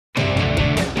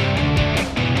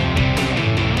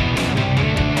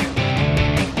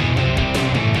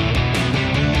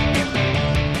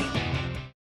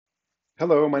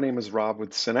Hello, my name is Rob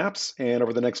with Synapse, and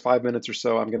over the next 5 minutes or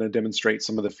so, I'm going to demonstrate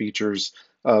some of the features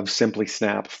of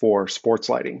SimplySnap for sports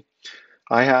lighting.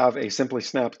 I have a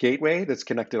SimplySnap gateway that's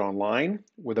connected online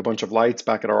with a bunch of lights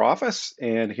back at our office,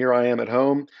 and here I am at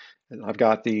home, and I've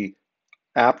got the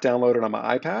app downloaded on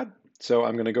my iPad. So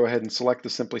I'm going to go ahead and select the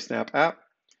SimplySnap app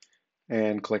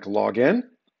and click Login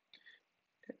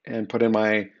and put in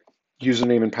my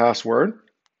username and password.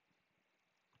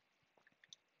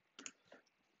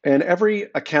 And every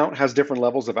account has different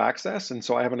levels of access. And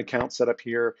so I have an account set up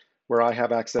here where I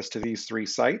have access to these 3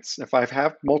 sites. If I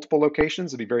have multiple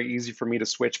locations, it'd be very easy for me to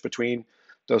switch between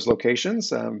those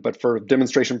locations. But for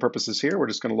demonstration purposes here, we're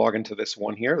just going to log into this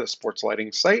one here, the sports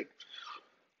lighting site.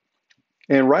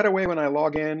 And right away when I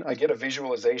log in, I get a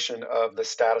visualization of the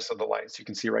status of the lights. You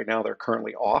can see right now they're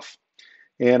currently off.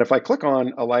 And if I click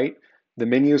on a light, the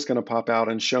menu is going to pop out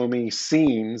and show me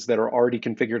scenes that are already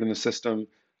configured in the system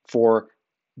for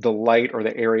the light or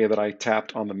the area that I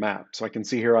tapped on the map. So I can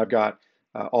see here I've got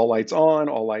all lights on,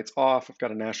 all lights off. I've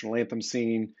got a national anthem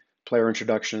scene, player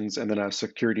introductions, and then a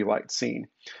security light scene.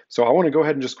 So I want to go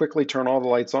ahead and just quickly turn all the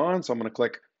lights on. So I'm going to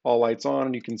click all lights on,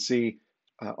 and you can see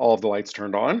all of the lights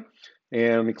turned on.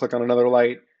 And let me click on another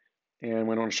light, and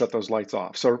we want to shut those lights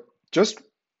off. So just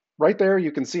right there,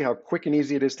 you can see how quick and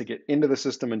easy it is to get into the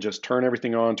system and just turn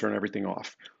everything on, turn everything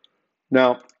off.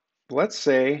 Now, let's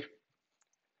say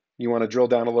you want to drill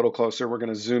down a little closer. We're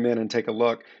going to zoom in and take a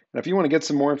look. And if you want to get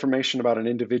some more information about an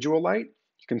individual light,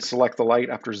 you can select the light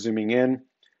after zooming in,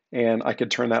 and I could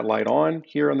turn that light on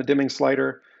here on the dimming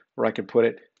slider, or I could put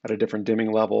it at a different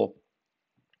dimming level,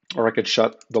 or I could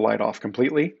shut the light off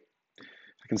completely.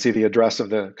 I can see the address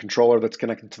of the controller that's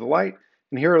connected to the light.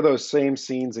 And here are those same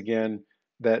scenes again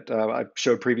that I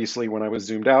showed previously when I was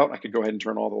zoomed out. I could go ahead and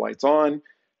turn all the lights on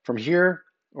from here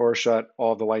or shut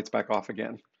all the lights back off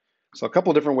again. So a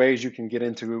couple different ways you can get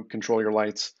into control your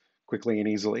lights quickly and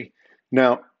easily.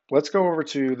 Now, let's go over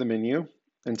to the menu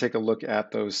and take a look at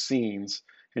those scenes.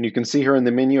 And you can see here in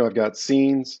the menu, I've got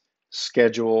scenes,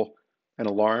 schedule, and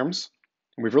alarms.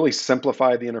 And we've really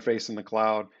simplified the interface in the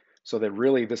cloud so that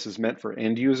really this is meant for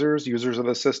end users, users of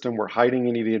the system. We're hiding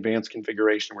any of the advanced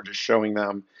configuration. We're just showing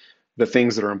them the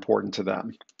things that are important to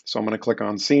them. So I'm going to click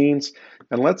on scenes,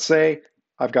 and let's say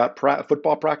I've got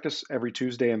football practice every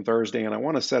Tuesday and Thursday, and I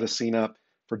want to set a scene up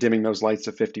for dimming those lights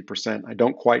to 50%. I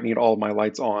don't quite need all of my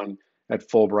lights on at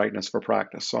full brightness for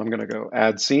practice. So I'm going to go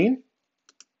add scene,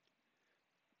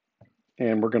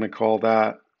 and we're going to call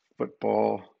that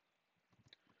football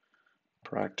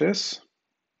practice.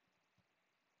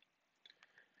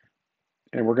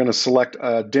 And we're going to select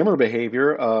a dimmer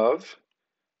behavior of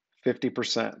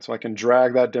 50%. So I can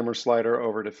drag that dimmer slider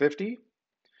over to 50.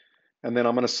 And then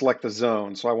I'm going to select the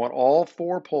zone. So I want all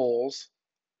 4 poles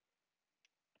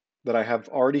that I have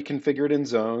already configured in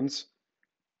zones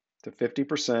to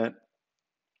 50%.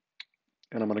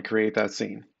 And I'm going to create that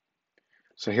scene.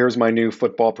 So here's my new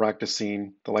football practice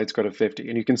scene. The lights go to 50.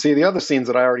 And you can see the other scenes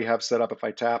that I already have set up. If I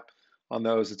tap on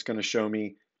those, it's going to show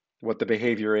me what the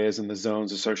behavior is and the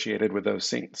zones associated with those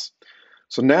scenes.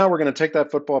 So now we're going to take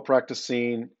that football practice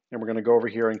scene and we're going to go over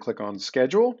here and click on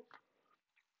schedule.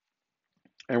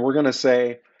 And we're going to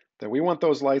say that we want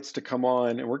those lights to come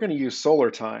on, and we're going to use solar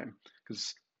time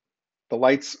because the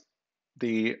lights,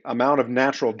 the amount of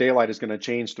natural daylight is going to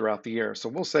change throughout the year. So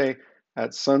we'll say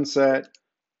at sunset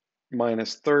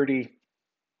minus 30,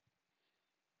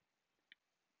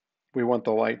 we want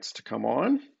the lights to come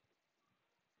on.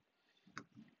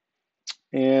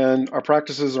 And our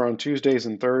practices are on Tuesdays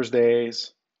and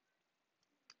Thursdays.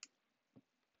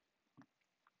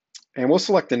 And we'll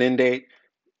select an end date.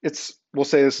 We'll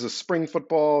say this is a spring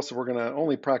football, so we're going to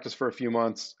only practice for a few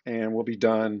months, and we'll be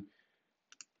done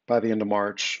by the end of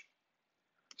March.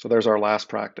 So there's our last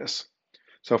practice.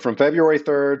 So from February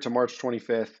 3rd to March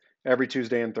 25th, every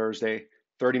Tuesday and Thursday,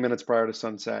 30 minutes prior to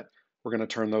sunset, we're going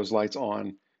to turn those lights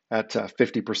on at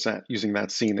 50% using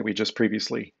that scene that we just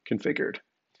previously configured.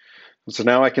 And so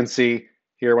now I can see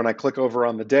here when I click over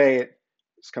on the day,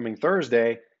 it's coming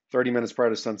Thursday, 30 minutes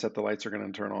prior to sunset, the lights are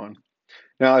going to turn on.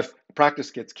 Now, if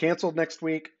practice gets canceled next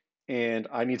week and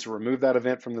I need to remove that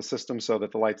event from the system so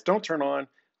that the lights don't turn on,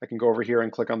 I can go over here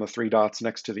and click on the 3 dots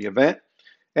next to the event,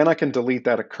 and I can delete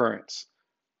that occurrence.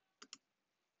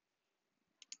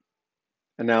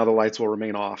 And now the lights will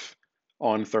remain off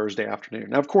on Thursday afternoon.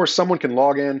 Now, of course, someone can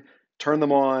log in, turn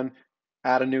them on,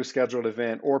 add a new scheduled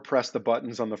event, or press the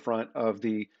buttons on the front of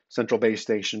the central base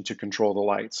station to control the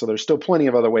lights. So there's still plenty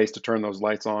of other ways to turn those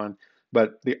lights on,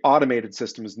 but the automated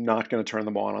system is not going to turn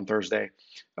them on Thursday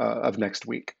of next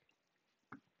week.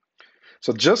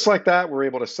 So just like that, we're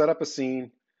able to set up a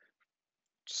scene,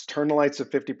 Just turn the lights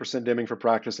at 50% dimming for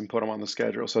practice and put them on the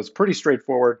schedule. So it's pretty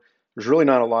straightforward. There's really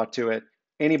not a lot to it.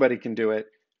 Anybody can do it.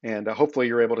 And hopefully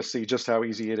you're able to see just how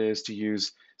easy it is to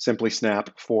use SimplySnap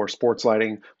for sports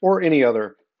lighting or any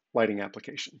other lighting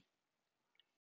application.